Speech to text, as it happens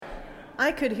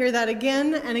I could hear that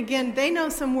again and again. They know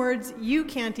some words you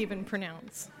can't even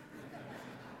pronounce.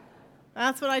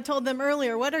 That's what I told them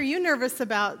earlier. What are you nervous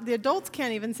about? The adults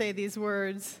can't even say these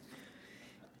words.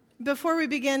 Before we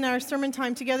begin our sermon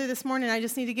time together this morning, I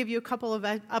just need to give you a couple of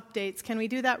updates. Can we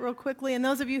do that real quickly? And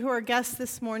those of you who are guests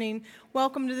this morning,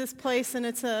 welcome to this place. And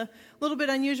it's a little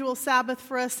bit unusual Sabbath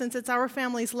for us since it's our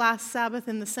family's last Sabbath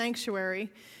in the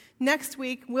sanctuary. Next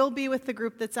week, we'll be with the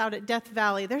group that's out at Death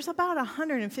Valley. There's about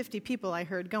 150 people, I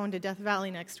heard, going to Death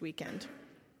Valley next weekend.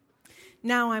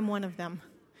 Now I'm one of them.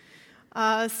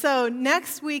 So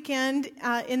next weekend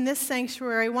in this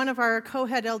sanctuary, one of our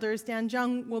co-head elders, Dan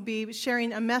Jung, will be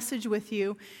sharing a message with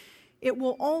you. It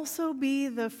will also be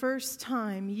the first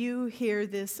time you hear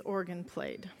this organ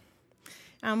played.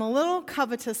 I'm a little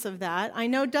covetous of that. I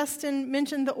know Dustin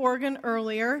mentioned the organ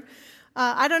earlier.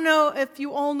 I don't know if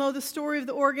you all know the story of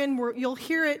the organ. You'll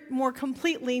hear it more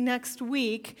completely next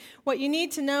week. What you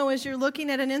need to know is you're looking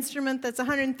at an instrument that's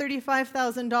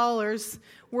 $135,000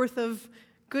 worth of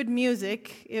good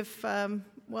music. If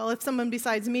someone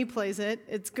besides me plays it,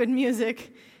 it's good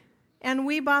music. And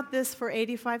we bought this for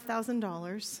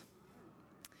 $85,000.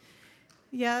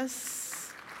 Yes.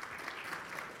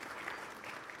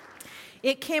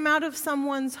 It came out of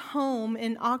someone's home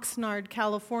in Oxnard,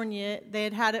 California. They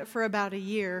had had it for about a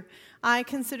year. I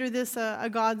consider this a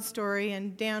God story,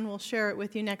 and Dan will share it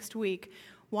with you next week.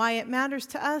 Why it matters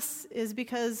to us is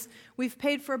because we've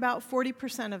paid for about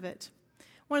 40% of it.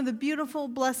 One of the beautiful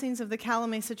blessings of the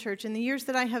Calamasa Church, in the years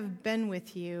that I have been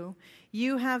with you,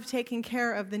 you have taken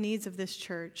care of the needs of this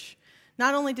church.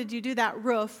 Not only did you do that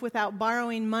roof without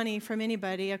borrowing money from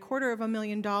anybody,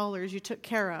 $250,000 you took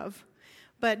care of,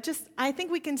 but I think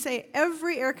we can say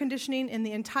every air conditioning in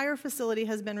the entire facility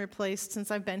has been replaced since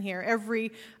I've been here.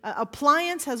 Every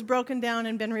appliance has broken down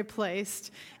and been replaced.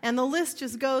 And the list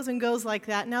just goes and goes like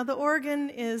that. Now, the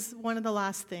organ is one of the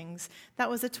last things.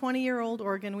 That was a 20-year-old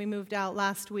organ we moved out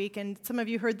last week. And some of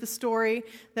you heard the story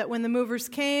that when the movers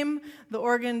came, the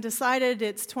organ decided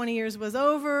its 20 years was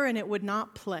over and it would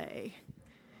not play.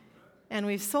 And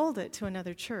we've sold it to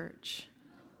another church.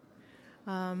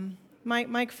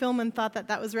 Mike Philman thought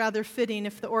that was rather fitting.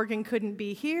 If the organ couldn't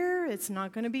be here, it's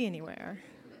not going to be anywhere.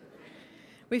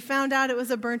 We found out it was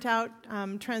a burnt-out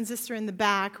transistor in the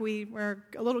back. We were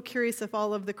a little curious if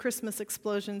all of the Christmas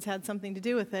explosions had something to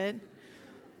do with it.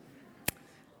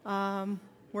 We're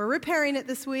repairing it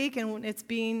this week, and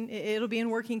it'll be in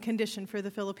working condition for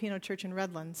the Filipino church in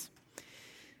Redlands.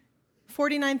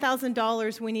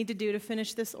 $49,000 we need to do to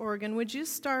finish this organ. Would you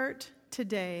start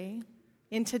today?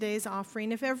 In today's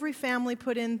offering, if every family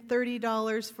put in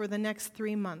 $30 for the next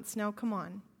 3 months. Now, come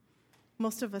on.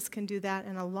 Most of us can do that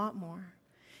and a lot more.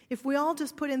 If we all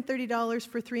just put in $30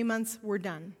 for 3 months, we're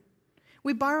done.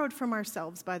 We borrowed from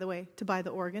ourselves, by the way, to buy the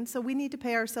organ, so we need to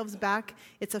pay ourselves back.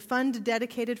 It's a fund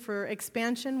dedicated for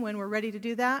expansion when we're ready to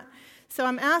do that. So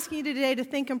I'm asking you today to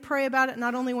think and pray about it,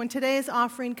 not only when today's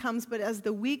offering comes, but as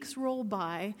the weeks roll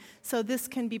by, so this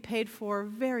can be paid for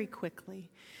very quickly.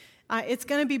 It's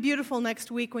going to be beautiful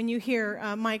next week when you hear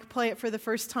Mike play it for the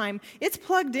first time. It's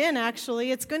plugged in,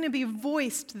 actually. It's going to be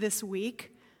voiced this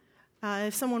week.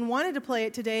 If someone wanted to play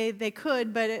it today, they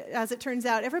could, but as it turns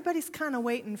out, everybody's kind of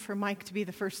waiting for Mike to be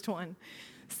the first one.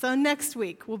 So next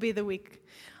week will be the week.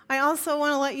 I also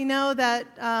want to let you know that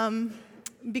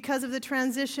because of the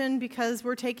transition, because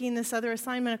we're taking this other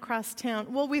assignment across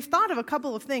town, well, we've thought of a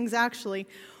couple of things, actually.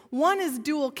 One is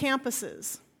dual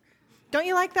campuses. Don't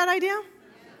you like that idea?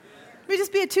 We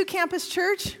just be a 2-campus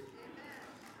church?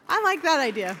 I like that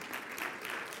idea.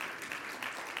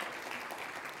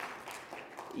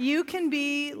 You can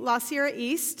be La Sierra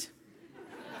East,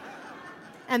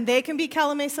 and they can be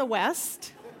Calamasa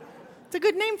West. It's a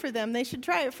good name for them. They should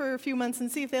try it for a few months and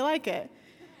see if they like it.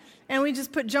 And we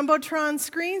just put Jumbotron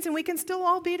screens, and we can still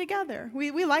all be together.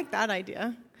 We like that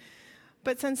idea.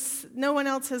 But since no one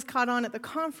else has caught on at the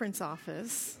conference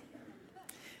office,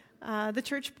 the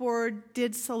church board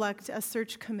did select a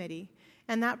search committee,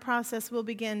 and that process will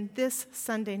begin this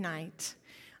Sunday night.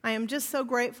 I am just so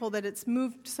grateful that it's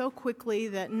moved so quickly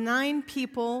that 9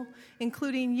 people,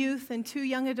 including youth and 2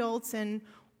 young adults and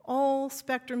all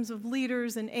spectrums of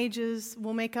leaders and ages,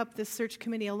 will make up this search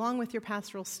committee along with your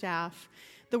pastoral staff.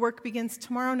 The work begins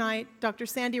tomorrow night. Dr.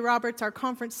 Sandy Roberts, our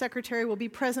conference secretary, will be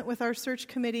present with our search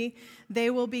committee. They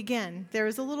will begin. There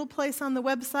is a little place on the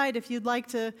website if you'd like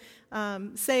to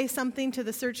say something to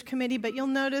the search committee, but you'll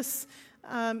notice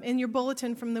in your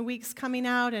bulletin from the weeks coming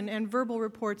out and verbal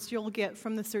reports you'll get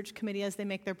from the search committee as they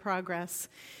make their progress.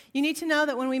 You need to know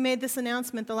that when we made this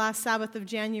announcement the last Sabbath of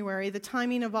January, the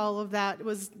timing of all of that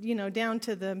was, down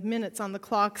to the minutes on the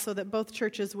clock so that both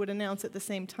churches would announce at the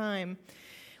same time.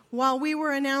 while we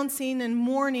were announcing and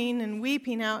mourning and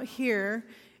weeping out here,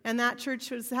 and that church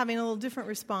was having a little different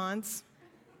response,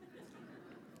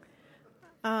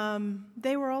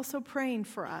 they were also praying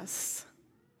for us.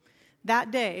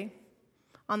 That day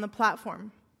on the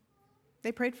platform,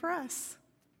 they prayed for us.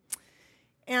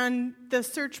 And the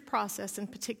search process in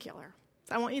particular.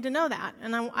 I want you to know that.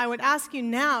 And I would ask you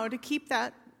now to keep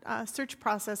that search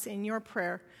process in your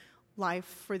prayer life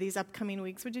for these upcoming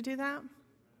weeks. Would you do that?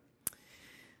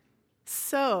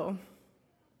 So,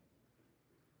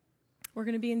 we're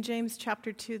going to be in James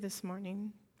chapter 2 this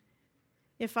morning.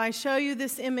 If I show you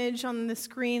this image on the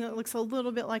screen, it looks a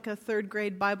little bit like a third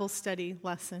grade Bible study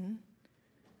lesson.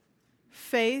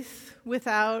 Faith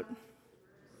without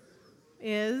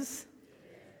is,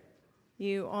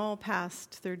 you all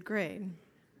passed third grade.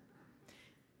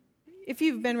 If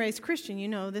you've been raised Christian, you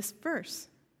know this verse,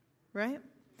 right?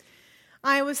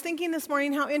 I was thinking this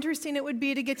morning how interesting it would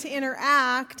be to get to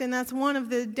interact, and that's one of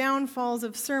the downfalls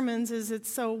of sermons, is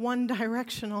it's so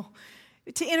one-directional.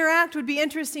 To interact would be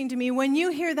interesting to me. When you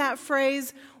hear that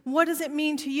phrase, what does it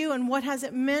mean to you, and what has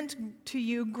it meant to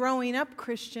you growing up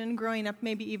Christian, growing up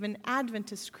maybe even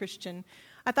Adventist Christian?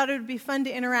 I thought it would be fun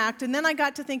to interact. And then I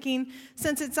got to thinking,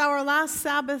 since it's our last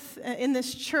Sabbath in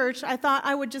this church, I thought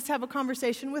I would just have a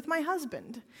conversation with my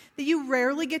husband. That you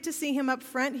rarely get to see him up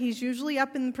front. He's usually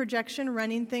up in the projection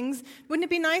running things. Wouldn't it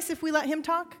be nice if we let him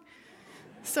talk?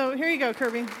 So here you go,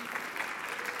 Kirby.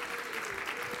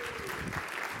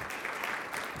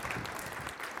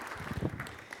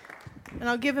 And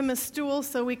I'll give him a stool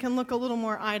so we can look a little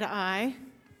more eye to eye.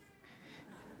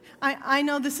 I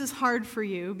know this is hard for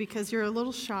you because you're a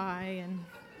little shy and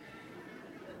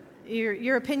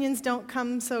your opinions don't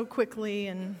come so quickly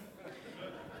and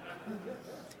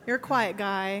you're a quiet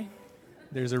guy.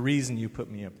 There's a reason you put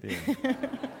me up there.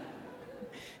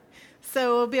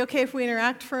 So it'll be okay if we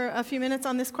interact for a few minutes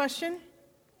on this question?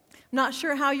 Not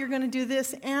sure how you're going to do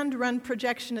this and run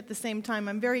projection at the same time.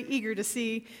 I'm very eager to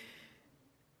see.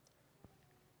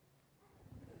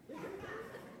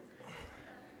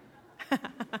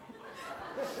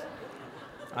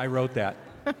 I wrote that.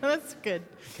 That's good.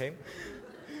 Okay.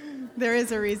 There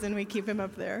is a reason we keep him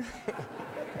up there.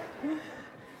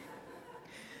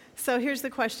 So here's the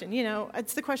question. You know,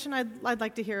 it's the question I'd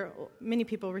like to hear many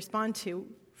people respond to.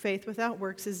 Faith without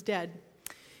works is dead.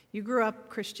 You grew up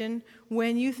Christian.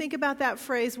 When you think about that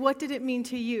phrase, what did it mean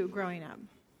to you growing up?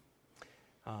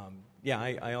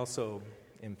 I also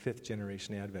am fifth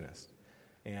generation Adventist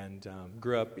and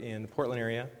grew up in the Portland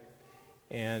area.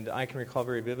 And I can recall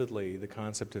very vividly the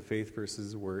concept of faith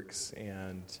versus works.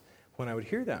 And when I would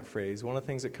hear that phrase, one of the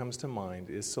things that comes to mind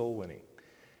is soul winning.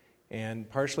 And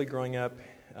partially growing up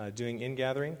doing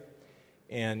in-gathering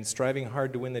and striving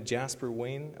hard to win the Jasper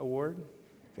Wayne Award,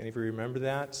 if any of you remember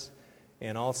that.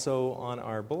 And also on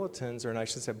our bulletins, or I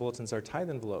should say bulletins, our tithe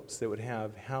envelopes that would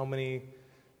have how many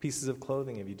pieces of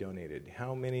clothing have you donated,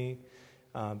 how many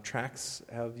tracts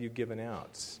have you given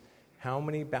out, how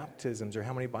many baptisms or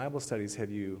how many Bible studies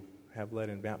have led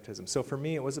in baptism. So for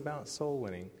me, it was about soul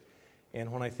winning.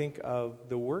 And when I think of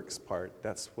the works part,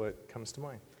 that's what comes to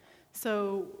mind.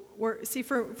 So,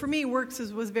 for me, works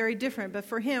was very different. But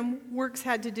for him, works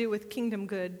had to do with kingdom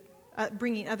good,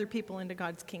 bringing other people into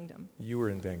God's kingdom. You were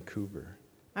in Vancouver.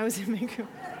 I was in Vancouver.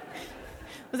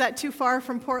 Was that too far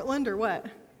from Portland or what?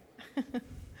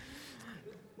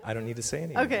 I don't need to say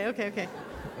anything. Okay.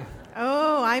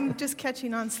 Oh, I'm just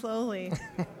catching on slowly.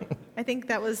 I think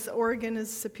that was Oregon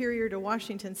is superior to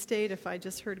Washington State, if I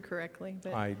just heard correctly.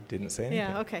 But I didn't say anything.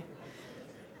 Yeah, okay.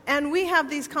 And we have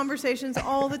these conversations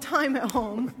all the time at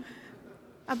home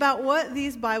about what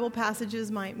these Bible passages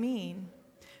might mean.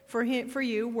 For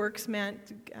you, works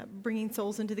meant bringing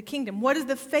souls into the kingdom. What does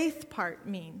the faith part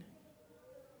mean?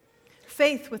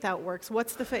 Faith without works.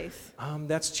 What's the faith?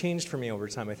 That's changed for me over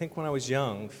time. I think when I was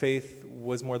young, faith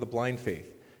was more the blind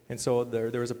faith. And so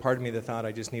there was a part of me that thought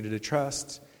I just needed to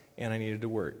trust and I needed to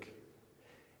work.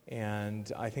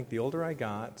 And I think the older I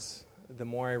got, the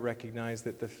more I recognized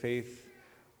that the faith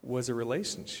was a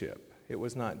relationship. It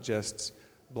was not just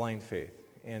blind faith.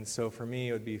 And so for me,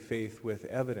 it would be faith with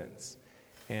evidence.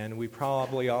 And we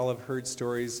probably all have heard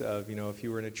stories of, if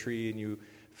you were in a tree and you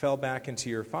fell back into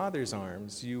your father's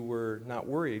arms, you were not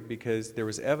worried because there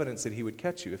was evidence that he would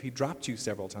catch you. If he dropped you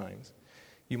several times,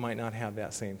 you might not have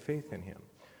that same faith in him.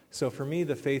 So for me,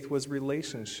 the faith was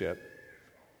relationship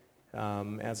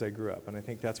as I grew up. And I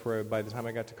think that's where, by the time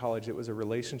I got to college, it was a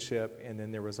relationship, and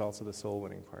then there was also the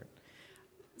soul-winning part.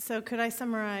 So could I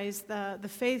summarize the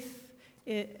faith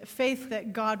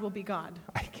that God will be God?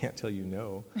 I can't tell you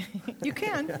no. You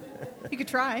can. You could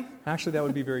try. Actually, that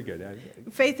would be very good.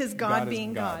 Faith is God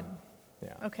being God.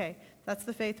 Yeah. Okay. That's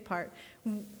the faith part.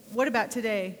 What about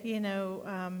today?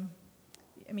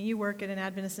 You work at an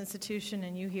Adventist institution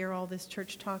and you hear all this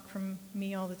church talk from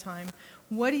me all the time.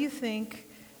 What do you think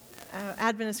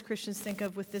Adventist Christians think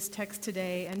of with this text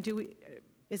today? And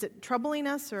is it troubling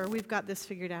us, or we've got this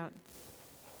figured out?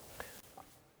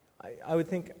 I would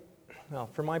think, well,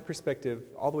 from my perspective,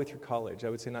 all the way through college, I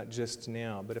would say not just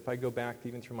now, but if I go back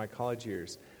even through my college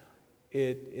years,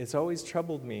 it's always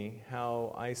troubled me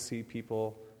how I see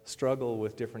people struggle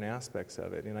with different aspects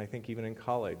of it. And I think even in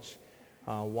college,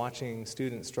 watching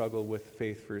students struggle with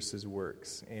faith versus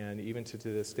works. And even to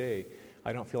this day,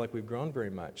 I don't feel like we've grown very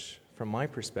much, from my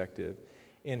perspective,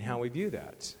 in how we view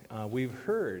that. We've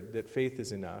heard that faith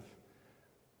is enough,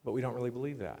 but we don't really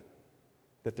believe that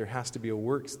there has to be a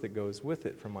works that goes with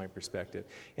it, from my perspective.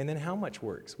 And then how much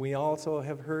works? We also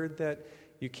have heard that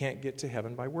you can't get to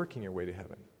heaven by working your way to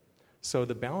heaven. So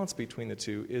the balance between the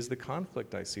two is the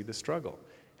conflict I see, the struggle.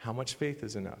 How much faith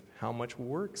is enough? How much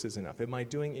works is enough? Am I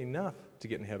doing enough to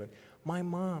get in heaven? My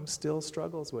mom still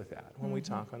struggles with that when we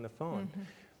talk on the phone.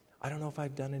 I don't know if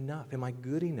I've done enough. Am I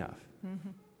good enough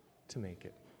to make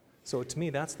it? So to me,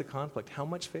 that's the conflict. How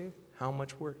much faith? How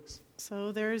much works?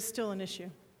 So there is still an issue.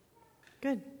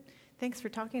 Good. Thanks for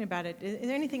talking about it. Is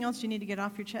there anything else you need to get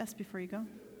off your chest before you go?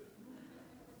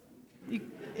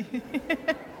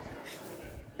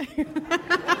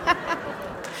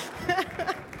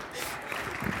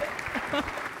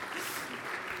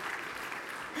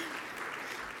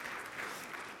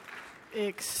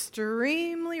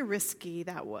 Extremely risky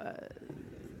that was.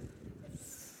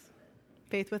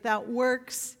 Faith without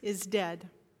works is dead.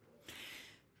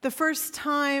 The first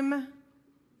time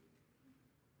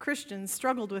Christians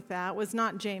struggled with that was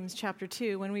not James chapter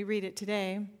 2 when we read it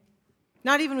today.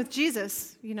 Not even with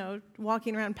Jesus,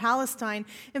 walking around Palestine.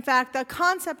 In fact, the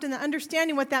concept and the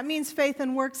understanding what that means, faith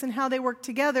and works and how they work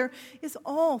together, is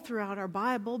all throughout our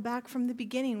Bible, back from the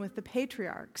beginning with the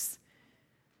patriarchs.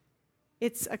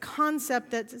 It's a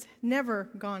concept that's never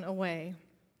gone away,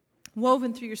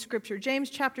 woven through your scripture. James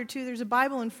chapter 2, there's a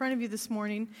Bible in front of you this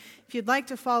morning, if you'd like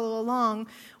to follow along.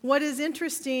 What is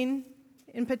interesting,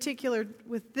 in particular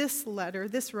with this letter,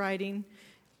 this writing,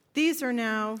 these are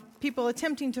now people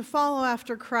attempting to follow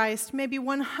after Christ, maybe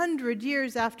 100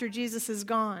 years after Jesus is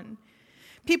gone.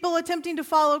 People attempting to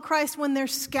follow Christ when they're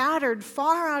scattered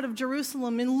far out of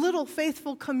Jerusalem in little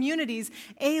faithful communities,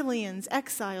 aliens,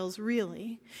 exiles,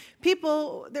 really.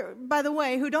 People, by the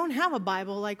way, who don't have a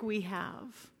Bible like we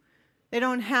have. They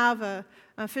don't have an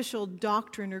official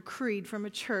doctrine or creed from a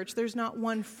church. There's not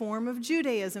one form of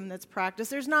Judaism that's practiced.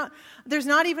 There's not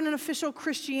even an official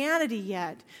Christianity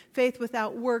yet. Faith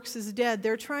without works is dead.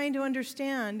 They're trying to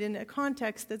understand in a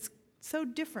context that's so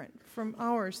different from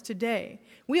ours today.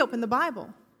 We open the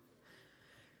Bible.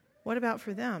 What about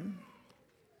for them?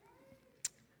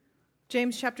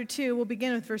 James chapter 2, we'll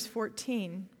begin with verse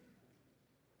 14.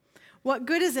 What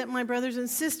good is it, my brothers and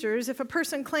sisters, if a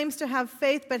person claims to have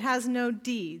faith but has no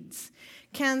deeds?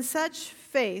 Can such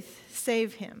faith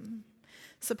save him?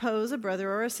 Suppose a brother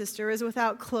or a sister is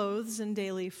without clothes and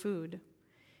daily food.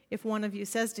 If one of you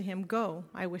says to him, "Go,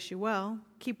 I wish you well,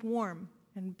 keep warm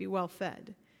and be well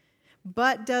fed,"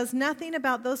 but does nothing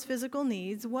about those physical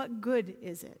needs, what good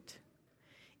is it?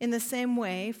 In the same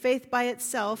way, faith by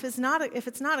itself if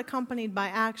it's not accompanied by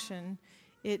action,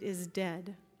 it is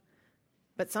dead.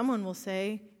 But someone will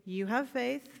say, "You have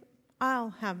faith,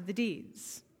 I'll have the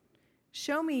deeds.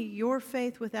 Show me your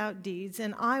faith without deeds,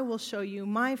 and I will show you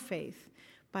my faith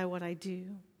by what I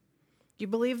do. You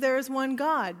believe there is one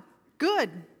God? Good.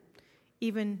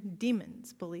 Even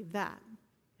demons believe that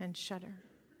and shudder."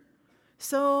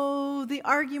 So the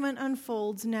argument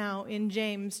unfolds now in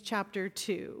James chapter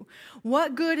 2.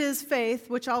 What good is faith,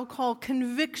 which I'll call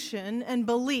conviction and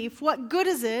belief? What good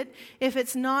is it if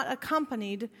it's not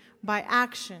accompanied by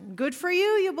action? Good for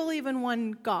you, you believe in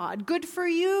one God. Good for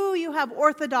you, you have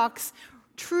orthodox,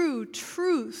 true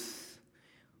truth.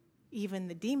 Even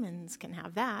the demons can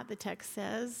have that, the text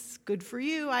says. Good for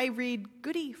you, I read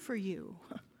goody for you,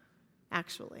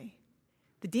 actually.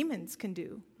 The demons can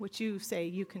do what you say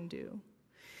you can do.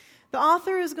 The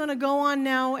author is going to go on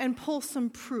now and pull some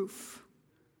proof.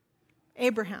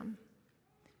 Abraham,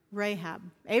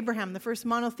 Rahab. Abraham, the first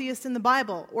monotheist in the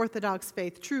Bible, orthodox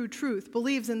faith, true truth,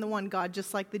 believes in the one God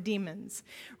just like the demons.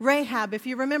 Rahab, if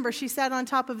you remember, she sat on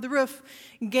top of the roof,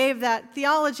 gave that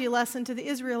theology lesson to the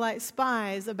Israelite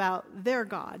spies about their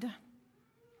God.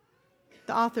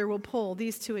 The author will pull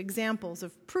these two examples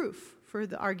of proof for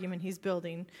the argument he's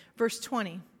building. Verse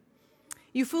 20.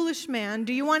 "You foolish man,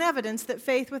 do you want evidence that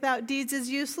faith without deeds is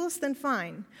useless? Then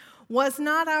fine. Was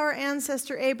not our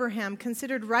ancestor Abraham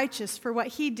considered righteous for what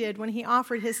he did when he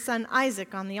offered his son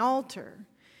Isaac on the altar?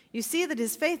 You see that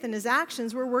his faith and his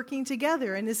actions were working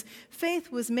together, and his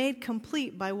faith was made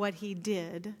complete by what he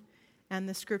did. And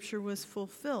the scripture was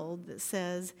fulfilled that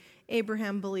says,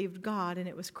 Abraham believed God, and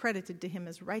it was credited to him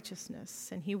as righteousness,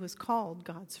 and he was called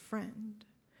God's friend.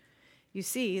 You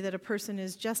see that a person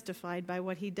is justified by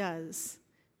what he does,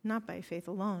 not by faith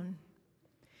alone.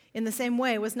 In the same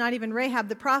way, was not even Rahab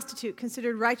the prostitute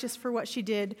considered righteous for what she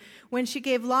did when she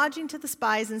gave lodging to the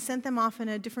spies and sent them off in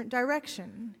a different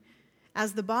direction?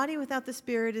 As the body without the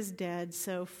spirit is dead,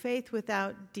 so faith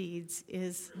without deeds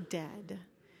is dead.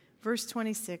 Verse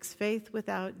 26, faith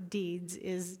without deeds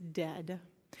is dead.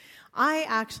 I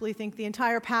actually think the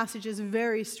entire passage is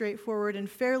very straightforward and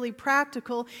fairly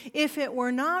practical if it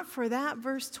were not for that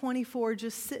verse 24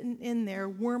 just sitting in there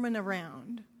worming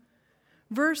around.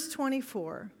 Verse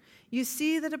 24, you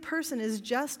see that a person is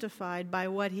justified by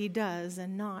what he does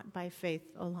and not by faith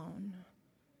alone.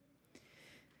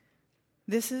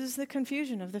 This is the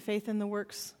confusion of the faith and the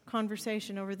works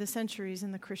conversation over the centuries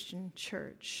in the Christian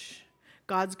church.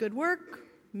 God's good work,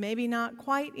 maybe not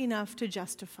quite enough to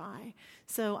justify.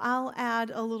 So I'll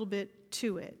add a little bit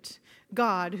to it.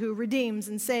 God, who redeems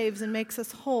and saves and makes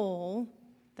us whole,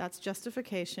 that's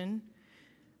justification.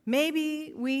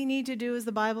 Maybe we need to do as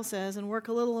the Bible says and work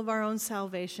a little of our own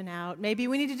salvation out. Maybe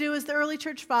we need to do as the early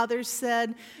church fathers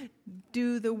said,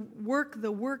 do the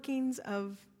workings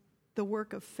of the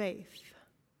work of faith.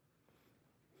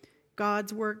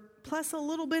 God's work plus a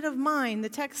little bit of mine. The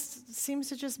text seems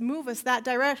to just move us that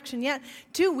direction. Yet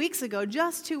just 2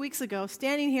 weeks ago,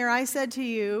 standing here, I said to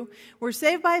you, we're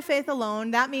saved by faith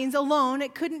alone. That means alone.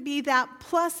 It couldn't be that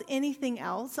plus anything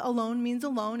else. Alone means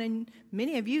alone. And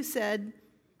many of you said,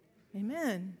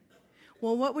 amen.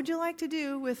 Well, what would you like to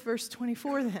do with verse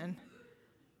 24 then?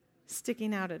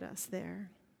 Sticking out at us there.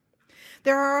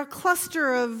 There are a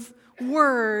cluster of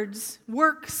words,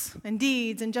 works and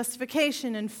deeds and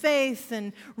justification and faith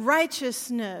and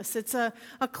righteousness. It's a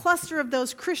cluster of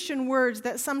those Christian words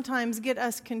that sometimes get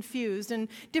us confused, and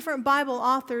different Bible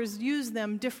authors use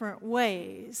them different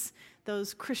ways,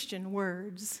 those Christian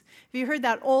words. Have you heard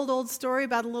that old story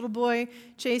about a little boy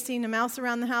chasing a mouse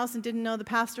around the house and didn't know the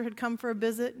pastor had come for a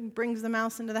visit and brings the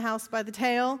mouse into the house by the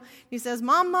tail? He says,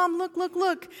 Mom,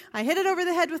 look. I hit it over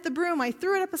the head with the broom. I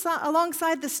threw it up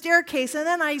alongside the staircase, and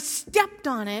then I stepped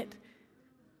on it.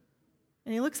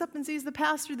 And he looks up and sees the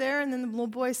pastor there, and then the little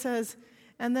boy says,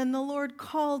 and then the Lord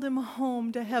called him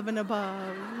home to heaven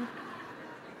above.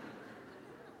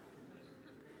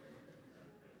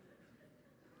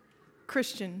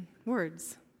 Christian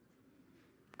words,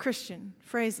 Christian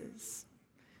phrases,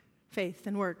 faith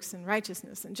and works and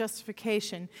righteousness and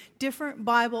justification. Different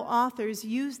Bible authors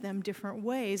use them different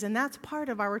ways, and that's part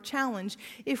of our challenge.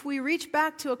 If we reach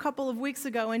back to a couple of weeks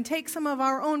ago and take some of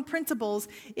our own principles,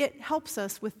 it helps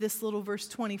us with this little verse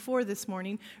 24 this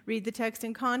morning. Read the text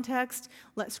in context.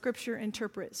 Let Scripture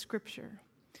interpret Scripture.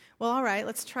 Well, all right,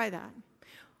 let's try that.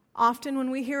 Often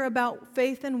when we hear about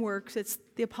faith and works, it's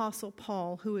the Apostle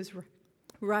Paul who is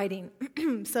writing.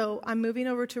 So I'm moving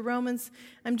over to Romans.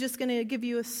 I'm just going to give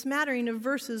you a smattering of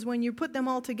verses. When you put them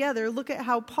all together, look at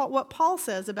what Paul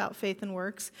says about faith and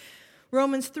works.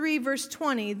 Romans 3, verse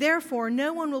 20, therefore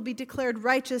no one will be declared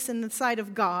righteous in the sight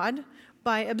of God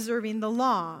by observing the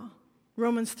law.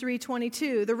 Romans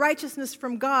 3:22, the righteousness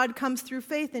from God comes through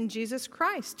faith in Jesus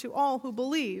Christ to all who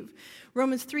believe.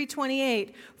 Romans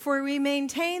 3:28, for we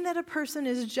maintain that a person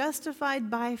is justified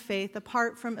by faith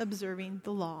apart from observing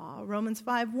the law. Romans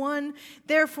 5:1,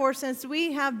 therefore since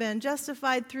we have been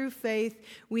justified through faith,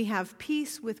 we have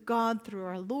peace with God through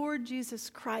our Lord Jesus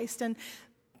Christ. And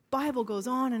Bible goes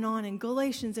on in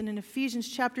Galatians and in Ephesians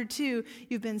chapter 2,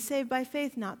 you've been saved by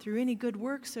faith, not through any good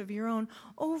works of your own,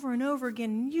 over and over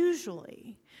again.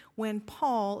 Usually, when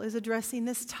Paul is addressing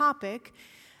this topic,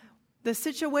 the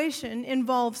situation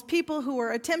involves people who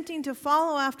are attempting to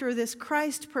follow after this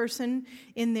Christ person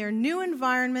in their new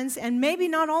environments, and maybe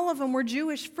not all of them were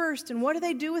Jewish first. And what do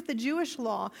they do with the Jewish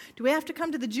law? Do we have to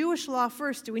come to the Jewish law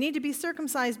first? Do we need to be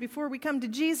circumcised before we come to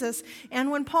Jesus? And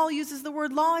when Paul uses the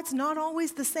word law, it's not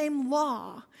always the same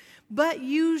law. But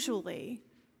usually,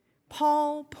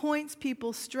 Paul points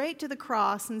people straight to the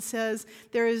cross and says,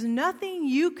 there is nothing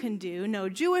you can do, no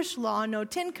Jewish law, no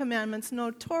 10 Commandments, no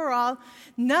Torah,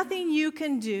 nothing you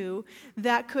can do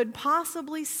that could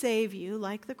possibly save you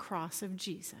like the cross of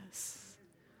Jesus.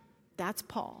 That's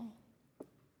Paul.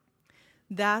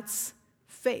 That's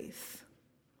faith.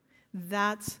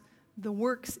 That's the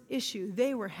works issue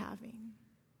they were having.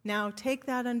 Now take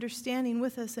that understanding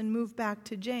with us and move back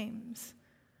to James.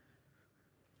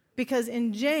 Because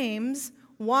in James,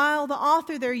 while the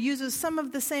author there uses some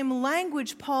of the same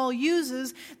language Paul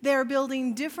uses, they're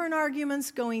building different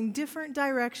arguments, going different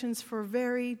directions for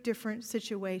very different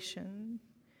situations.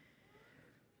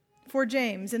 For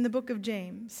James, in the book of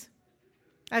James,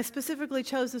 I specifically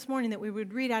chose this morning that we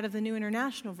would read out of the New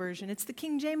International Version. It's the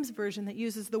King James Version that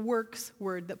uses the works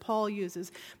word that Paul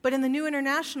uses. But in the New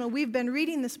International, we've been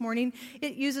reading this morning,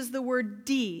 it uses the word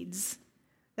deeds.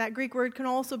 That Greek word can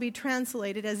also be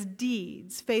translated as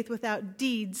deeds. Faith without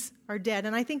deeds are dead.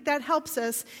 And I think that helps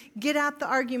us get at the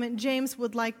argument James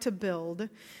would like to build.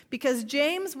 Because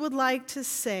James would like to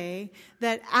say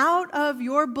that out of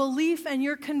your belief and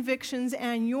your convictions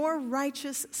and your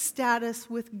righteous status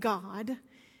with God,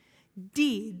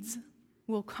 deeds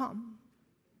will come.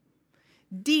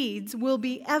 Deeds will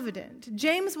be evident.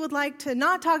 James would like to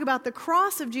not talk about the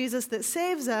cross of Jesus that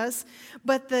saves us,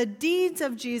 but the deeds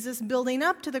of Jesus building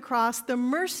up to the cross, the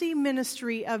mercy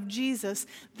ministry of Jesus,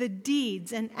 the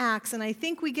deeds and acts. And I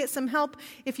think we get some help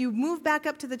if you move back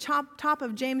up to the top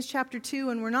of James chapter 2,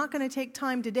 and we're not going to take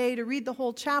time today to read the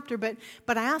whole chapter, but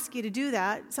I ask you to do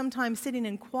that, sometimes sitting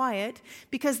in quiet,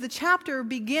 because the chapter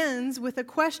begins with a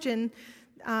question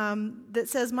that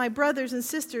says, "My brothers and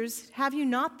sisters, have you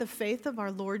not the faith of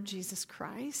our Lord Jesus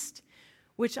Christ?"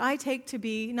 Which I take to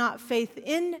be not faith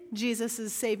in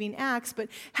Jesus' saving acts, but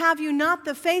have you not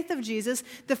the faith of Jesus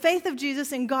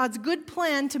in God's good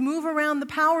plan to move around the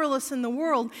powerless in the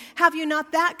world? Have you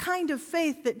not that kind of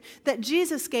faith that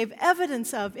Jesus gave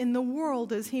evidence of in the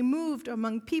world as he moved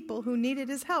among people who needed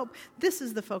his help? This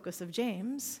is the focus of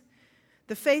James.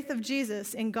 The faith of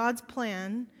Jesus in God's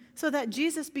plan, so that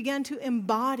Jesus began to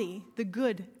embody the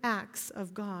good acts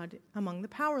of God among the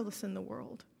powerless in the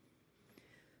world.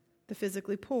 The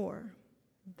physically poor,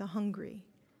 the hungry,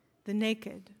 the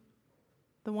naked,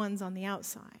 the ones on the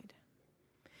outside.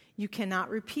 You cannot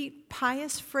repeat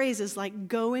pious phrases like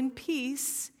 "go in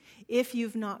peace" if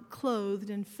you've not clothed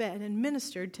and fed and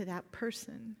ministered to that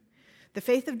person. The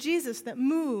faith of Jesus that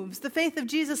moves, the faith of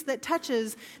Jesus that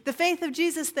touches, the faith of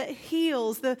Jesus that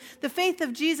heals, the faith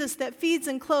of Jesus that feeds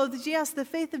and clothes, yes, the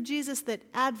faith of Jesus that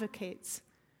advocates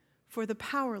for the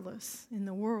powerless in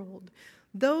the world.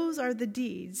 Those are the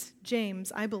deeds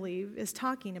James, I believe, is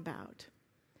talking about.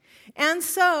 And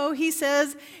so he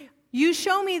says, you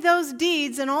show me those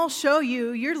deeds and I'll show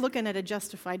you you're looking at a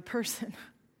justified person.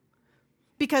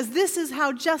 Because this is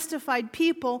how justified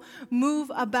people move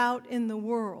about in the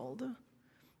world.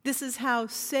 This is how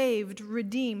saved,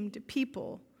 redeemed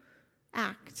people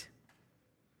act.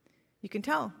 You can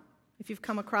tell if you've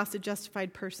come across a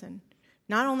justified person,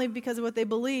 not only because of what they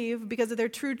believe, because of their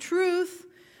true truth,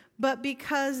 but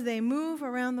because they move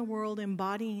around the world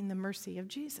embodying the mercy of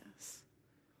Jesus.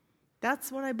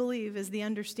 That's what I believe is the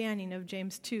understanding of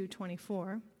James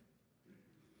 2:24.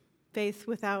 Faith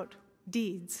without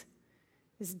deeds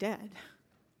is dead.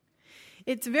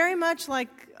 It's very much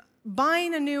like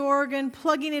buying a new organ,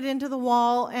 plugging it into the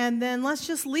wall, and then let's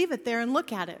just leave it there and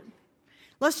look at it.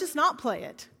 Let's just not play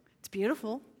it. It's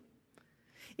beautiful.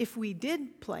 If we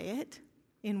did play it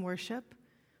in worship,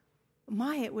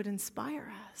 it would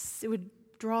inspire us. It would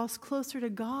draw us closer to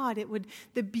God.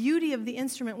 The beauty of the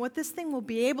instrument, what this thing will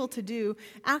be able to do,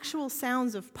 actual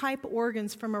sounds of pipe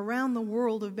organs from around the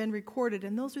world have been recorded,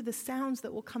 and those are the sounds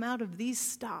that will come out of these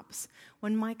stops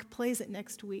when Mike plays it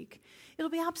next week.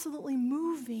 It'll be absolutely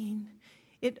moving.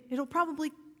 It'll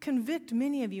probably convict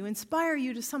many of you, inspire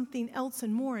you to something else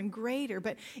and more and greater.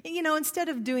 But, instead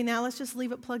of doing that, let's just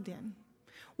leave it plugged in.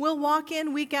 We'll walk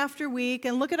in week after week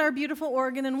and look at our beautiful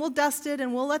organ, and we'll dust it,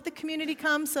 and we'll let the community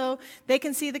come so they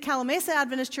can see the Calamasa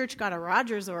Adventist Church got a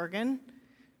Rogers organ.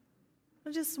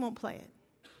 We just won't play it.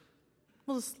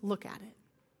 We'll just look at it.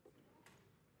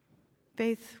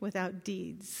 Faith without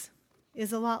deeds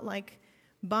is a lot like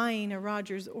buying a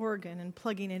Rogers organ and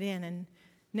plugging it in and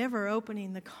never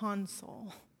opening the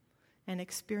console and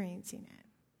experiencing it.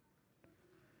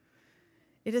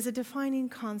 It is a defining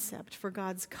concept for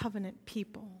God's covenant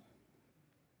people.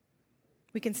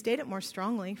 We can state it more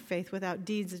strongly, faith without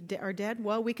deeds are dead.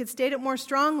 Well, we could state it more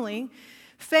strongly.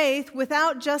 Faith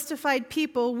without justified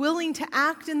people willing to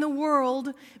act in the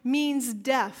world means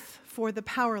death for the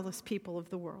powerless people of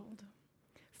the world.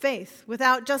 Faith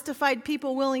without justified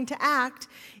people willing to act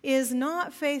is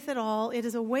not faith at all. It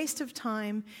is a waste of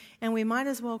time, and we might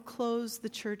as well close the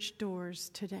church doors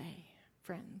today,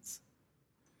 friends.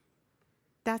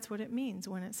 That's what it means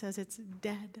when it says it's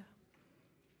dead.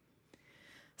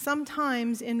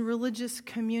 Sometimes in religious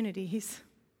communities,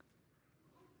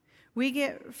 We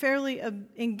get fairly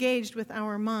engaged with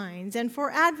our minds. And for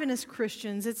Adventist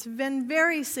Christians, it's been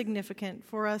very significant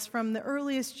for us from the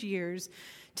earliest years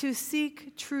to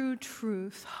seek true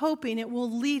truth, hoping it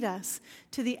will lead us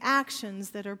to the actions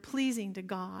that are pleasing to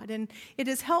God. And it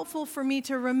is helpful for me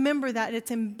to remember that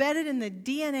it's embedded in the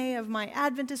DNA of my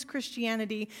Adventist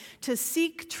Christianity to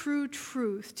seek true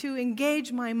truth, to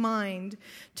engage my mind,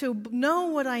 to know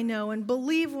what I know and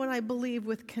believe what I believe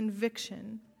with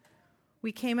conviction.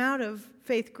 We came out of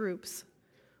faith groups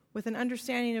with an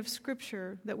understanding of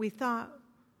Scripture that we thought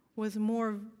was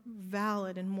more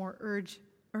valid and more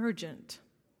urgent.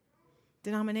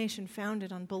 Denomination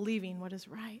founded on believing what is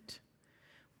right,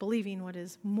 believing what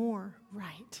is more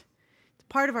right. It's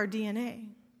part of our DNA.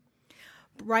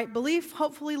 Right belief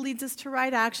hopefully leads us to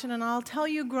right action, and I'll tell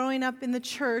you, growing up in the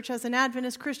church, as an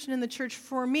Adventist Christian in the church,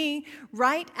 for me,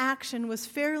 right action was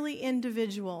fairly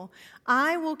individual.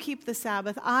 I will keep the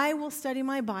Sabbath. I will study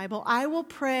my Bible. I will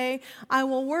pray. I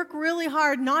will work really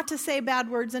hard not to say bad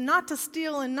words and not to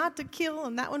steal and not to kill,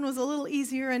 and that one was a little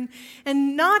easier, and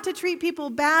not to treat people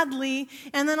badly,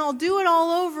 and then I'll do it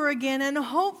all over again, and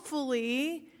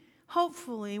hopefully,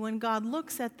 when God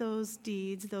looks at those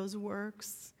deeds, those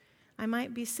works, I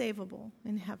might be savable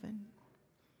in heaven.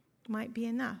 Might be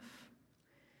enough.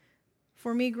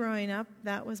 For me growing up,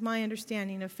 that was my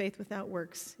understanding of faith without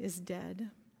works is dead.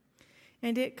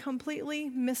 And it completely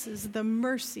misses the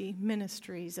mercy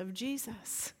ministries of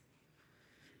Jesus.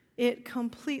 It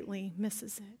completely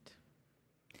misses it.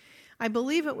 I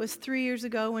believe it was 3 years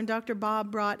ago when Dr.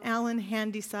 Bob brought Alan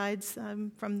Handysides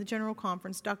from the General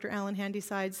Conference, Dr. Alan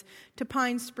Handysides, to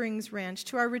Pine Springs Ranch,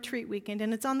 to our retreat weekend.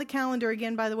 And it's on the calendar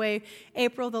again, by the way,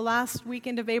 April, the last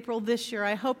weekend of April this year.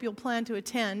 I hope you'll plan to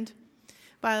attend.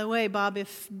 By the way, Bob,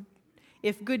 if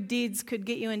good deeds could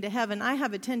get you into heaven, I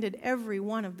have attended every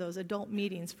one of those adult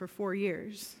meetings for 4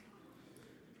 years.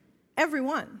 Every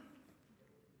one.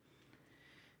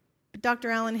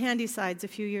 Dr. Alan Handysides a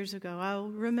few years ago, I'll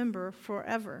remember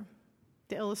forever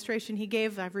the illustration he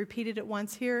gave. I've repeated it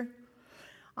once here.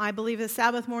 I believe the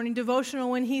Sabbath morning devotional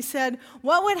when he said,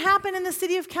 what would happen in the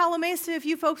city of Calimesa if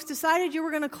you folks decided you were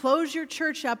going to close your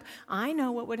church up? I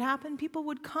know what would happen. People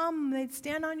would come, they'd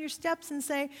stand on your steps and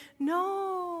say,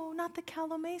 no, not the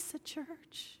Calimesa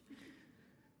church.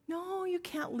 No, you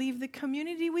can't leave the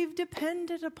community. We've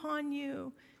depended upon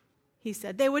you. He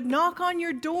said, they would knock on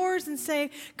your doors and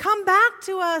say, come back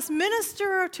to us,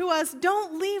 minister to us,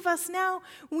 don't leave us now,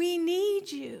 we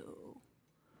need you.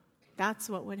 That's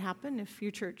what would happen if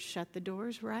your church shut the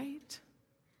doors, right?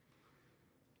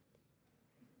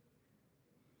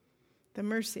 The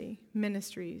mercy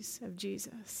ministries of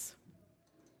Jesus.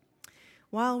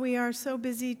 While we are so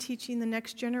busy teaching the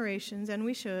next generations, and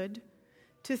we should,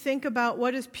 to think about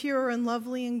what is pure and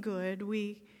lovely and good,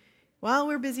 while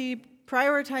we're busy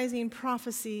prioritizing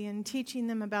prophecy and teaching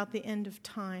them about the end of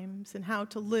times and how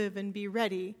to live and be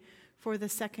ready for the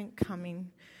second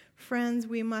coming. Friends,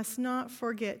 we must not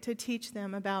forget to teach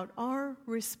them about our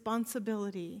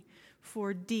responsibility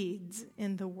for deeds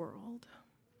in the world.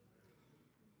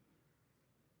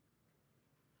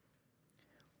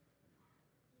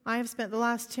 I have spent the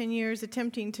last 10 years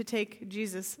attempting to take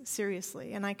Jesus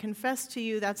seriously, and I confess to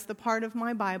you that's the part of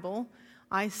my Bible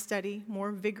I study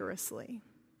more vigorously.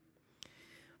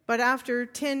 But after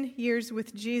 10 years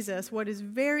with Jesus, what is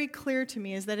very clear to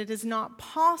me is that it is not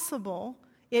possible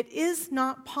to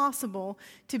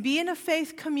be in a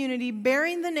faith community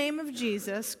bearing the name of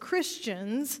Jesus,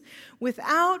 Christians,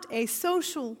 without a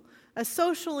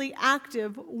socially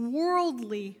active,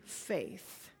 worldly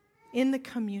faith in the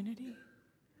community.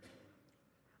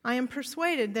 I am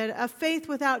persuaded that a faith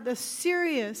without the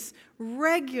serious,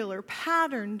 regular,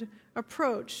 patterned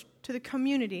approach to the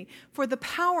community, for the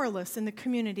powerless in the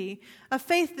community, a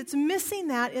faith that's missing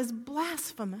that is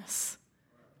blasphemous.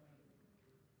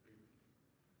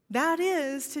 That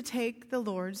is to take the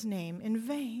Lord's name in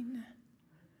vain.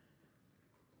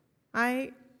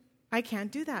 I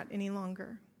can't do that any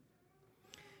longer.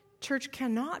 Church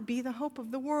cannot be the hope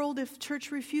of the world if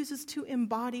church refuses to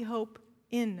embody hope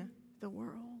in the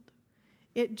world.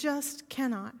 It just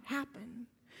cannot happen.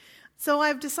 So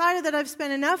I've decided that I've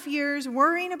spent enough years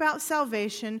worrying about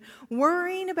salvation,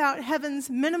 worrying about heaven's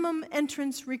minimum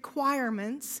entrance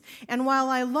requirements, and while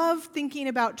I love thinking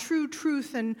about true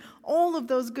truth and all of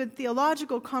those good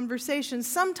theological conversations,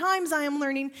 sometimes I am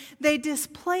learning they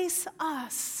displace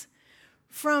us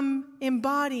from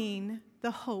embodying the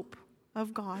hope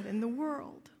of God in the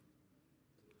world.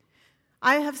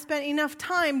 I have spent enough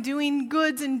time doing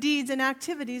goods and deeds and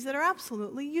activities that are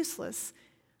absolutely useless.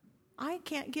 I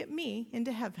can't get me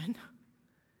into heaven.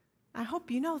 I hope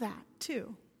you know that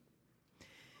too.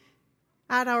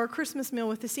 at our Christmas meal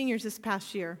with the seniors this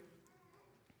past year.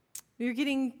 We're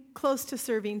getting close to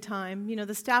serving time. You know,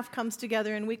 the staff comes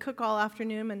together and we cook all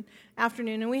afternoon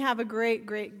and we have a great,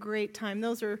 great, great time.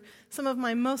 Those are some of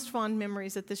my most fond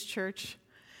memories at this church.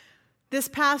 This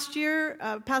past year,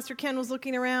 Pastor Ken was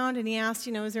looking around and he asked,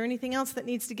 is there anything else that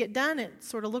needs to get done? It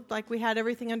sort of looked like we had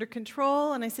everything under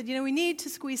control. And I said, we need to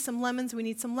squeeze some lemons. We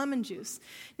need some lemon juice.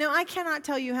 Now, I cannot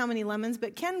tell you how many lemons,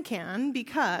 but Ken can,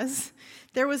 because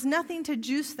there was nothing to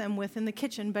juice them with in the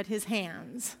kitchen but his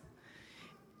hands.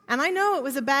 And I know it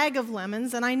was a bag of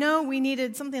lemons, and I know we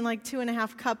needed something like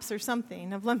 2.5 cups or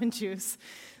something of lemon juice.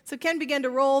 So Ken began to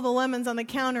roll the lemons on the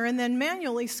counter and then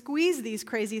manually squeeze these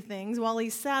crazy things while he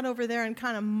sat over there and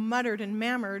kind of muttered and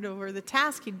mammered over the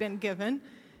task he'd been given.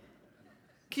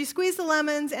 You squeeze the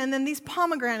lemons, and then these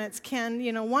pomegranates, Ken,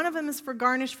 one of them is for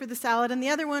garnish for the salad, and the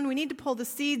other one, we need to pull the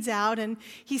seeds out. And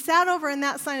he sat over in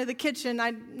that side of the kitchen.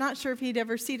 I'm not sure if he'd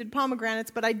ever seeded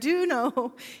pomegranates, but I do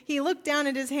know he looked down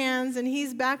at his hands, and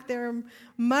he's back there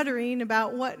muttering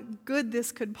about what good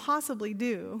this could possibly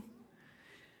do.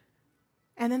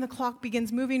 And then the clock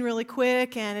begins moving really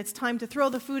quick, and it's time to throw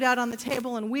the food out on the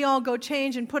table, and we all go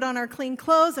change and put on our clean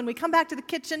clothes, and we come back to the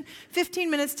kitchen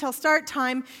 15 minutes till start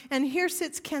time, and here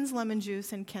sits Ken's lemon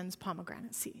juice and Ken's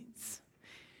pomegranate seeds.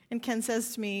 And Ken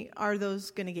says to me, "Are those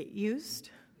going to get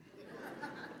used?"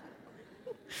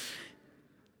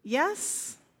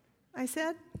 "Yes," I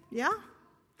said. "Yeah."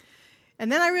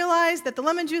 And then I realized that the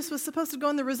lemon juice was supposed to go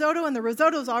in the risotto, and the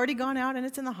risotto's already gone out, and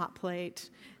it's in the hot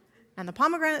plate. And the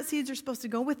pomegranate seeds are supposed to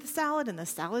go with the salad, and the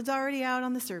salad's already out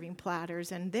on the serving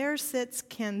platters. And there sits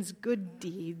Ken's good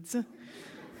deeds.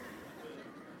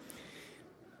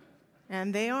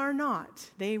 And they were not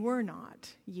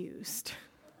used.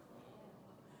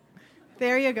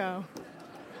 There you go.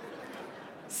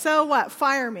 So what?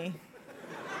 Fire me.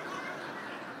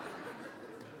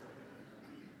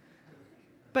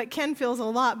 But Ken feels a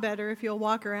lot better if you'll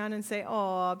walk around and say,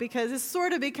 "Oh," because it's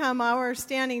sort of become our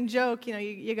standing joke.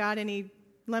 You got any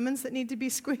lemons that need to be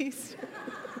squeezed?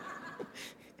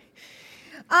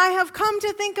 I have come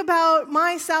to think about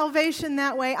my salvation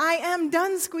that way. I am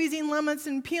done squeezing lemons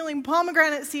and peeling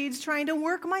pomegranate seeds trying to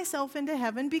work myself into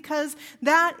heaven, because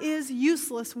that is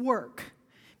useless work,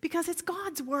 because it's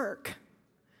God's work.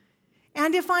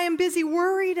 And if I am busy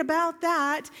worried about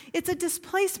that, it's a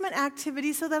displacement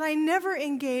activity so that I never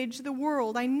engage the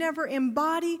world. I never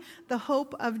embody the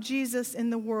hope of Jesus in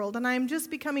the world. And I am just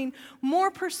becoming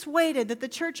more persuaded that the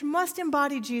church must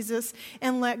embody Jesus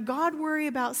and let God worry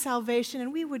about salvation,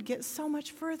 and we would get so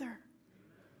much further.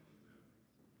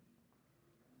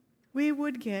 We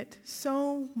would get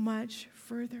so much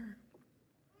further.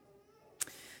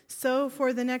 So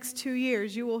for the next 2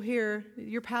 years, you will hear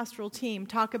your pastoral team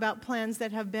talk about plans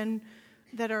that have been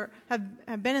in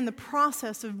the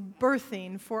process of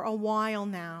birthing for a while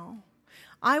now.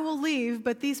 I will leave,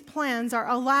 but these plans are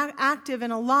active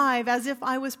and alive as if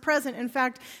I was present. In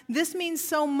fact, this means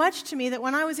so much to me that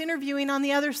when I was interviewing on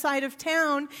the other side of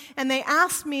town and they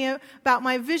asked me about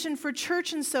my vision for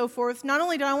church and so forth, not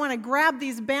only did I want to grab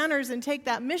these banners and take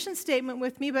that mission statement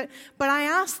with me, but I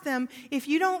asked them, if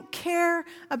you don't care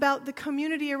about the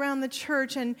community around the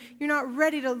church and you're not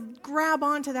ready to grab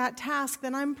onto that task,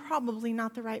 then I'm probably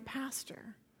not the right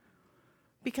pastor.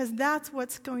 Because that's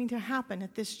what's going to happen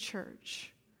at this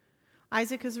church.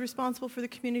 Isaac is responsible for the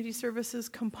community services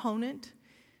component.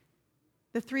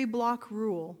 The 3-block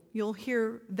rule, you'll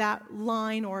hear that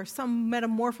line or some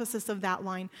metamorphosis of that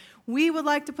line. We would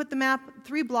like to put the map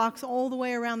 3 blocks all the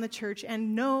way around the church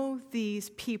and know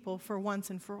these people for once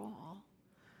and for all.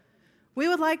 We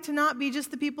would like to not be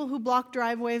just the people who block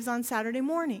driveways on Saturday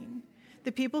morning,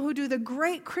 the people who do the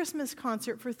great Christmas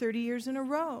concert for 30 years in a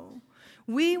row.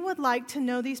 We would like to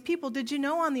know these people. Did you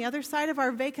know on the other side of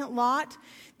our vacant lot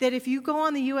that if you go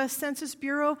on the U.S. Census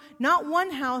Bureau, not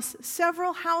one house,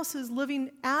 several houses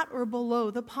living at or below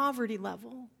the poverty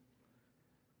level?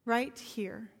 Right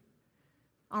here.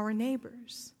 Our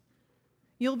neighbors.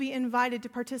 You'll be invited to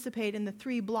participate in the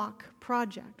 3-block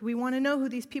project. We want to know who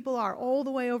these people are all the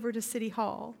way over to City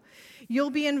Hall. You'll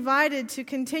be invited to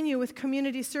continue with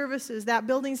community services. That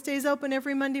building stays open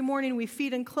every Monday morning. We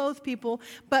feed and clothe people.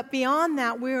 But beyond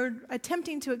that, we're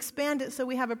attempting to expand it so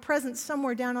we have a presence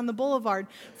somewhere down on the boulevard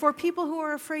for people who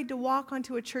are afraid to walk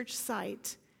onto a church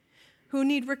site, who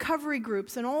need recovery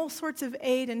groups and all sorts of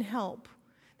aid and help,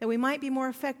 that we might be more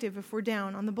effective if we're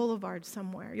down on the boulevard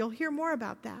somewhere. You'll hear more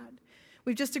about that.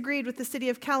 We've just agreed with the city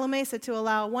of Calamasa to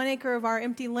allow 1 acre of our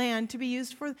empty land to be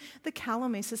used for the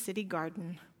Calamasa City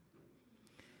Garden.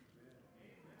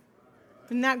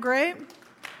 Isn't that great?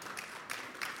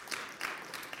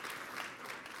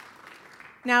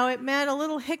 Now, it met a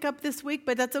little hiccup this week,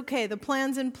 but that's okay. The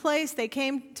plan's in place. They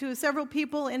came to several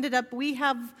people, ended up, we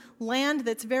have land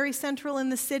that's very central in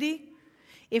the city.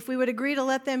 If we would agree to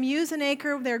let them use an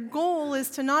acre, their goal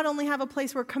is to not only have a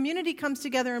place where community comes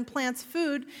together and plants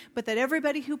food, but that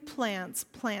everybody who plants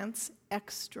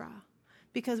extra,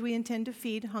 because we intend to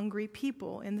feed hungry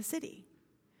people in the city.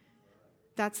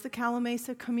 That's the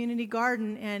Calamasa Community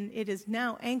Garden, and it is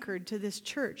now anchored to this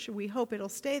church. We hope it'll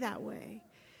stay that way.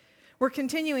 We're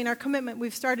continuing our commitment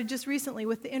we've started just recently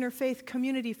with the Interfaith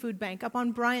Community Food Bank up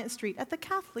on Bryant Street at the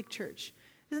Catholic Church.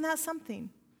 Isn't that something?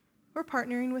 We're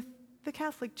partnering with the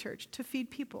Catholic Church to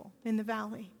feed people in the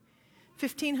valley.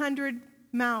 1,500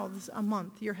 mouths a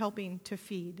month you're helping to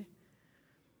feed.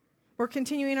 We're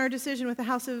continuing our decision with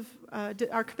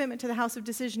our commitment to the House of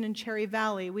Decision in Cherry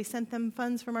Valley. We sent them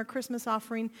funds from our Christmas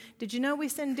offering. Did you know we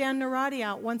send Dan Narati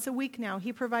out once a week now?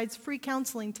 He provides free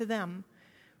counseling to them.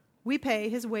 We pay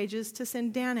his wages to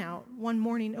send Dan out one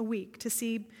morning a week to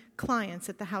see clients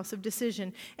at the House of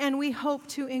Decision, and we hope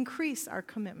to increase our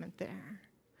commitment there.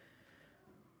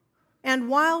 And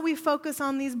while we focus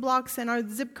on these blocks and our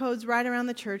zip codes right around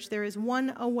the church, there is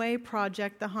one away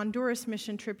project, the Honduras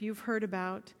mission trip you've heard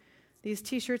about. These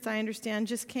t-shirts, I understand,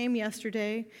 just came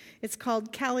yesterday. It's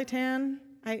called Calitan.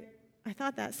 I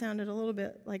thought that sounded a little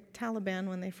bit like Taliban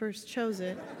when they first chose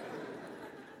it.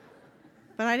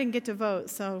 But I didn't get to vote,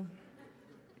 so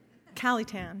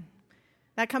Calitan.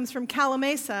 That comes from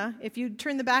Calamasa. If you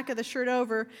turn the back of the shirt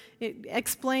over, it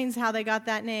explains how they got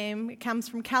that name. It comes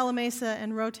from Calamasa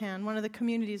and Rotan, one of the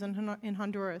communities in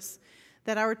Honduras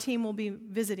that our team will be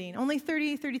visiting. Only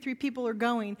 33 people are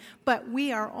going, but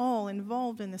we are all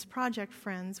involved in this project,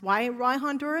 friends. Why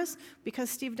Honduras? Because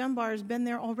Steve Dunbar has been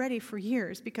there already for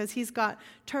years, because he's got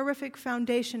terrific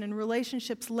foundation and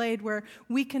relationships laid where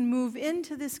we can move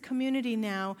into this community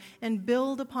now and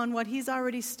build upon what he's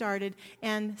already started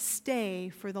and stay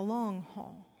for the long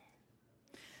haul.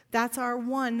 That's our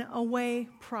one away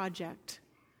project.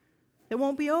 It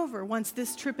won't be over once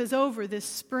this trip is over this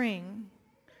spring.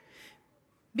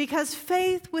 Because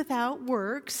faith without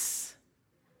works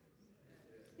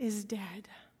is dead.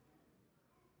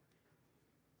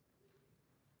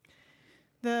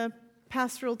 The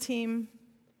pastoral team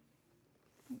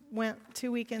went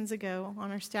 2 weekends ago on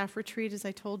our staff retreat, as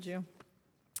I told you.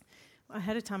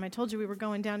 Ahead of time, I told you we were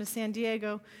going down to San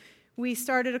Diego. We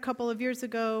started a couple of years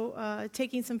ago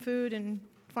taking some food and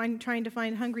trying to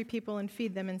find hungry people and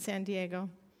feed them in San Diego.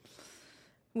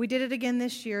 We did it again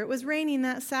this year. It was raining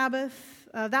that Sabbath.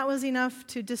 That was enough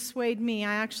to dissuade me.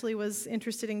 I actually was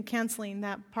interested in canceling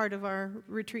that part of our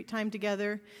retreat time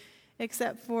together,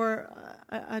 except for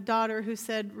a daughter who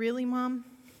said, "Really, Mom?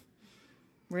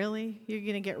 Really? You're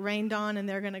going to get rained on and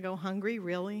they're going to go hungry?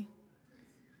 Really?"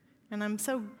 And I'm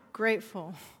so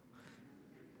grateful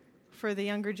for the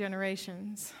younger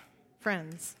generations,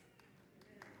 friends.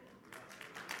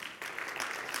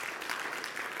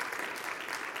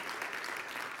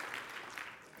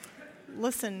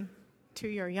 Listen to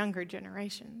your younger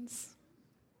generations.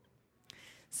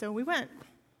 So we went.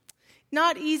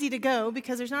 Not easy to go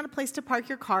because there's not a place to park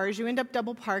your cars. You end up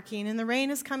double parking, and the rain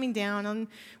is coming down. And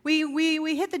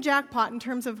we hit the jackpot in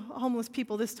terms of homeless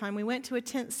people this time. We went to a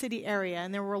tent city area,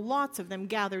 and there were lots of them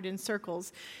gathered in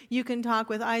circles. You can talk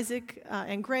with Isaac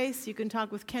and Grace. You can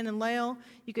talk with Ken and Lael.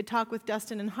 You could talk with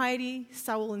Dustin and Heidi,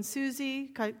 Saul and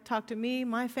Susie. Talk to me,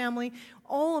 my family.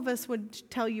 All of us would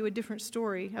tell you a different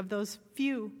story of those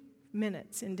few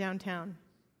minutes in downtown.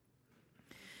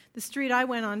 The street I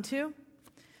went on to,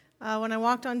 when I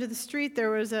walked onto the street, there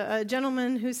was a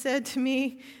gentleman who said to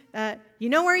me, "You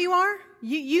know where you are?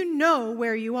 You know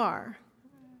where you are."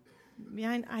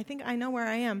 Yeah, I think I know where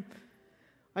I am.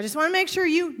 I just want to make sure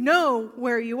you know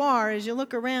where you are as you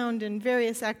look around and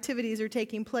various activities are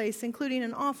taking place, including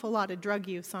an awful lot of drug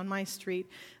use on my street.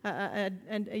 A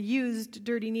used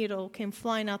dirty needle came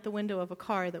flying out the window of a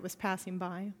car that was passing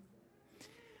by.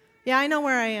 Yeah, I know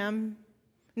where I am.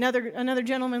 Another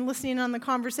gentleman listening on the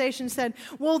conversation said,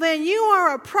 "Well, then you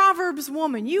are a Proverbs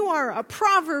woman. You are a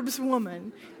Proverbs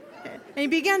woman." And he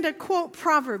began to quote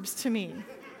Proverbs to me,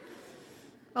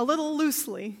 a little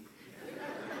loosely.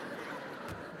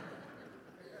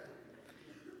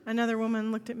 Another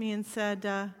woman looked at me and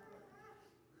said,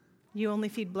 "You only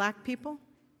feed black people?"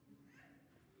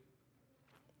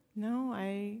 "No,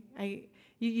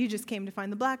 you just came to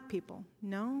find the black people."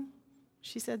 "No."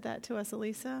 She said that to us,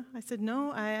 Elisa. I said,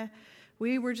 "No,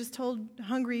 we were just told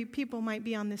hungry people might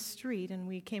be on this street, and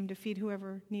we came to feed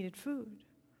whoever needed food."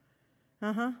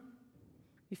 "Uh-huh.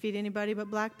 You feed anybody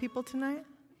but black people tonight?"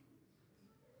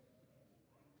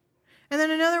 And then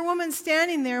another woman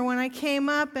standing there when I came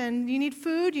up, and you need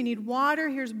food, you need water,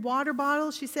 here's water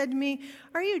bottles. She said to me,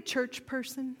 "Are you a church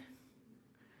person?"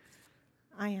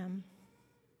 I am.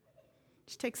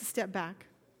 She takes a step back.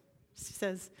 She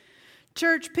says,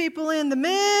 "Church people in the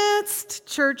midst,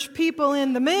 church people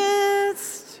in the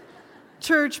midst,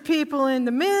 church people in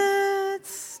the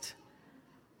midst."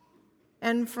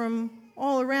 And from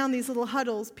all around these little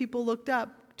huddles, people looked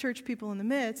up, church people in the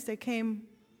midst. They came.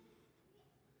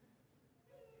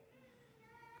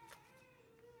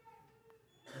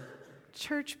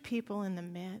 Church people in the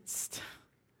midst.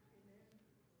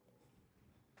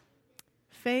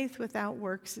 Faith without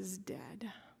works is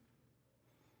dead.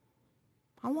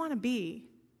 I want to be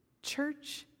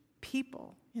church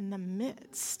people in the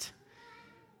midst.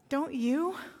 Don't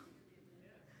you?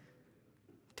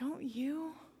 Don't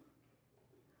you?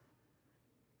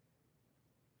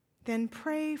 Then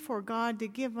pray for God to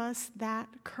give us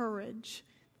that courage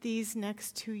these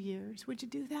next 2 years. Would you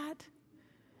do that?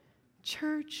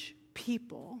 Church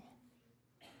people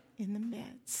in the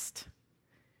midst.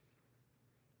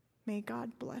 May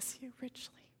God bless you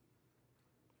richly.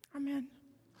 Amen.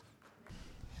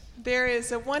 There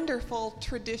is a wonderful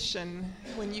tradition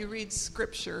when you read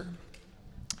Scripture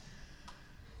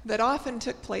that often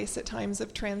took place at times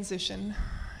of transition,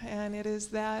 and it is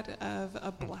that of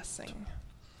a blessing.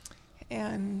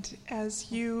 And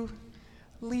as you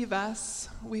leave us,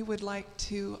 we would like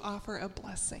to offer a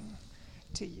blessing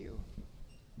to you.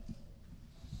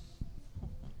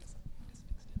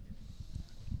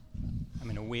 I'm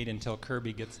going to wait until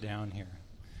Kirby gets down here.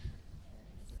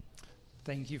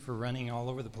 Thank you for running all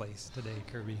over the place today,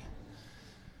 Kirby.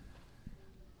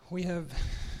 We have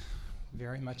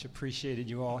very much appreciated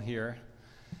you all here.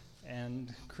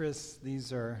 And Chris,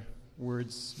 these are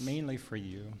words mainly for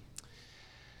you.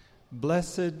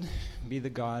 Blessed be the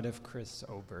God of Chris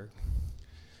Oberg,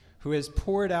 who has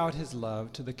poured out his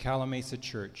love to the Calimesa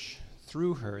Church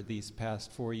through her these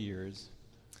past 4 years.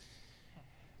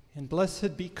 And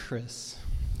blessed be Chris,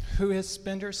 who has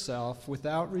spent herself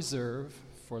without reserve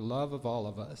for love of all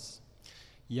of us,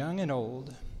 young and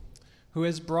old, who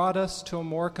has brought us to a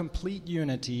more complete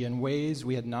unity in ways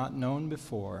we had not known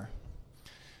before,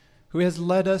 who has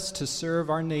led us to serve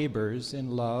our neighbors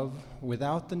in love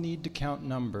without the need to count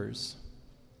numbers,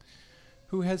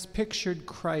 who has pictured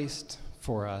Christ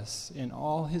for us in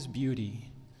all his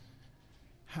beauty.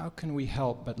 How can we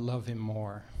help but love him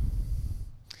more?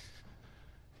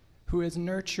 Who has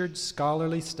nurtured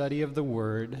scholarly study of the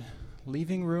Word,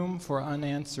 leaving room for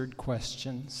unanswered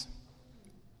questions,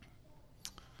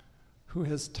 who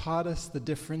has taught us the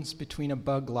difference between a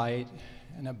Bug Light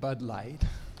and a Bud Light.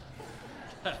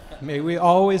 May we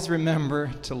always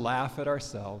remember to laugh at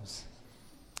ourselves.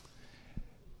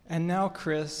 And now,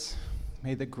 Chris,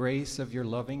 may the grace of your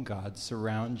loving God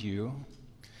surround you.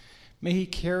 May he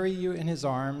carry you in his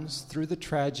arms through the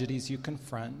tragedies you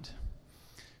confront.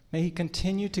 May he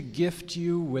continue to gift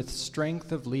you with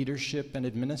strength of leadership and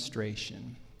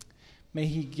administration. May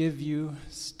he give you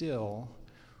still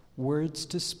words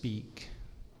to speak.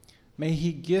 May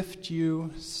he gift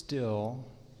you still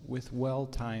with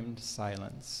well-timed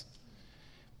silence.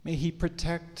 May he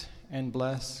protect and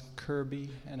bless Kirby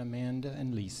and Amanda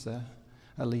and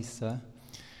Alisa,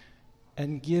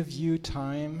 and give you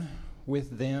time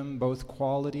with them, both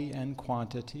quality and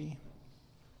quantity.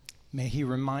 May he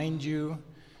remind you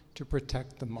to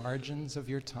protect the margins of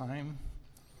your time.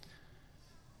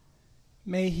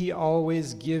 May he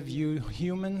always give you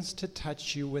humans to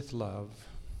touch you with love.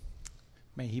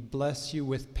 May he bless you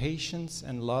with patience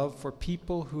and love for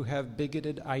people who have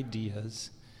bigoted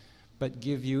ideas, but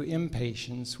give you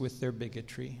impatience with their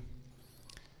bigotry.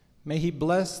 May he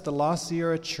bless the La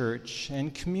Sierra Church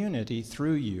and community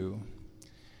through you.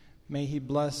 May he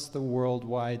bless the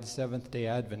worldwide Seventh-day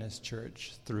Adventist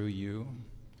Church through you.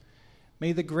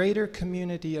 May the greater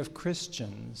community of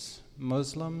Christians,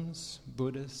 Muslims,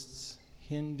 Buddhists,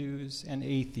 Hindus, and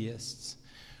atheists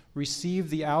receive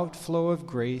the outflow of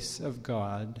grace of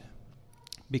God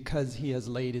because he has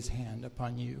laid his hand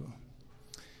upon you.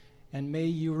 And may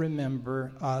you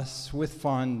remember us with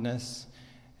fondness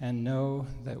and know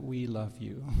that we love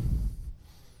you.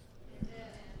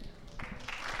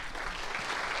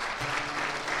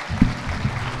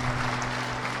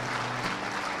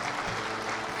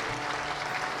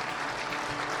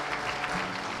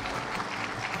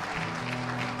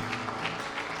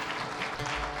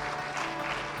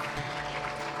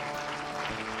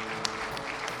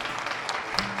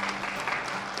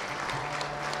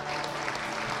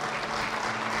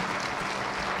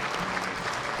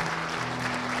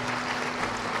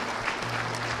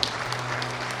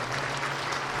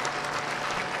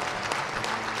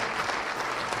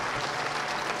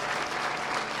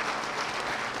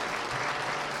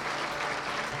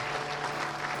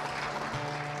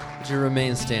 you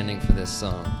remain standing for this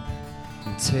song?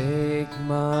 Take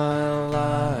my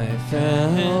life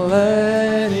and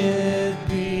let it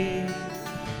be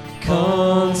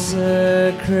consecrated,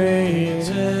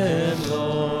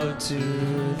 Lord, to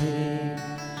Thee.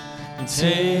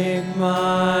 Take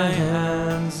my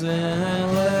hands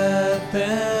and let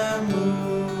them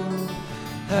move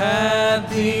at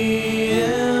the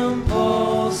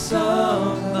impulse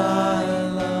of Thy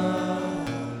love,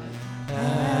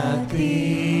 at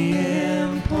the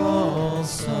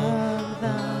impulse of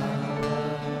Thy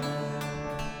love.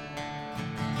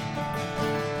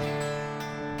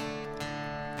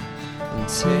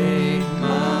 Take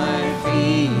my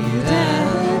feet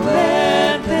and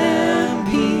let them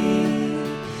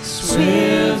be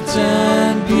swift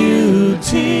and beautiful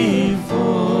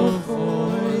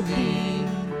for Thee.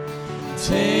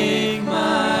 Take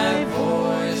my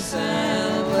voice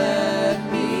and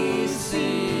let me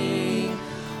sing,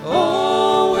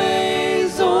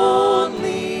 always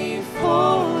only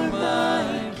for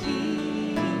my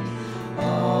King,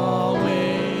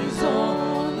 always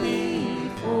only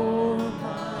for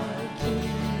my King.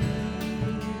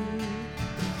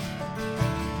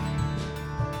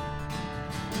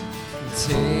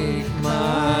 Take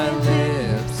my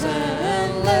lips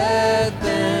and let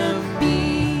them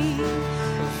be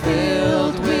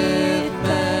filled with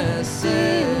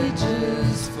messages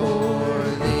for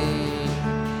Thee.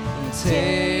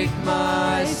 Take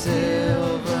my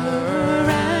silver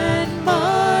and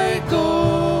my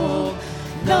gold,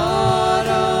 not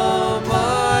a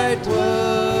mite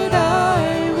would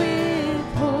I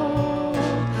withhold,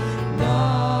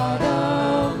 not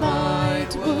a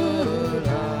mite would I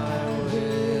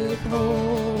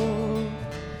withhold.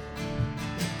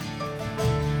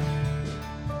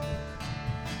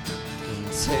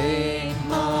 Take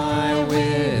my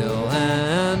will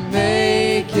and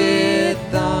make it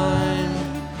Thine.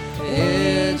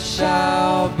 It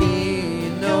shall be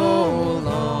no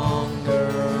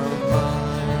longer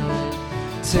mine.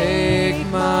 Take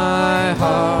my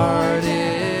heart,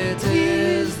 it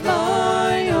is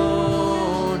Thy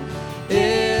own.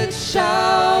 It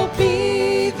shall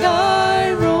be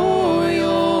Thy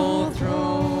royal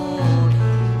throne.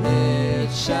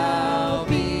 It shall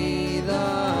be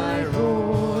Thy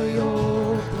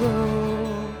royal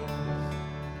throne.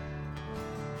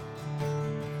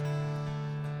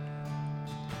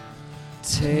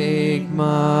 Take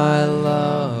my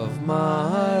love,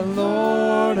 my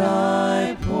Lord,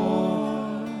 I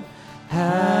pour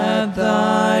at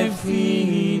Thy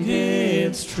feet,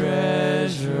 its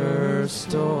treasure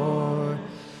store.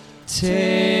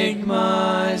 Take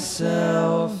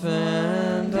myself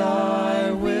and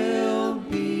I will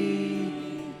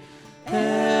be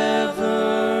ever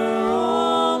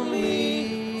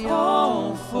only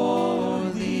all for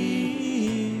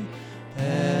Thee,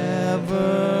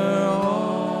 ever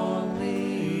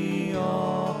only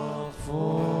all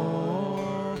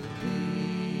for Thee.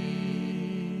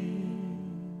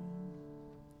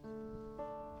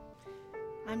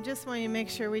 I'm just wanting to make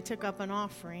sure we took up an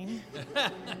offering.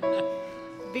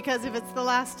 Because if it's the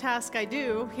last task I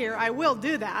do here, I will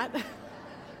do that.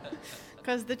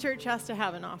 Because the church has to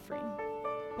have an offering.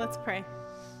 Let's pray.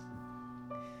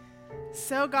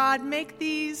 So, God, make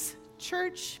these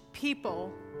church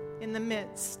people in the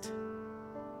midst.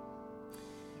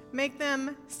 Make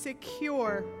them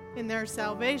secure in their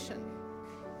salvation.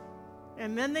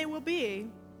 And then they will be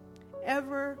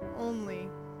ever only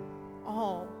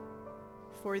all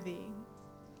for Thee.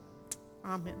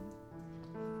 Amen.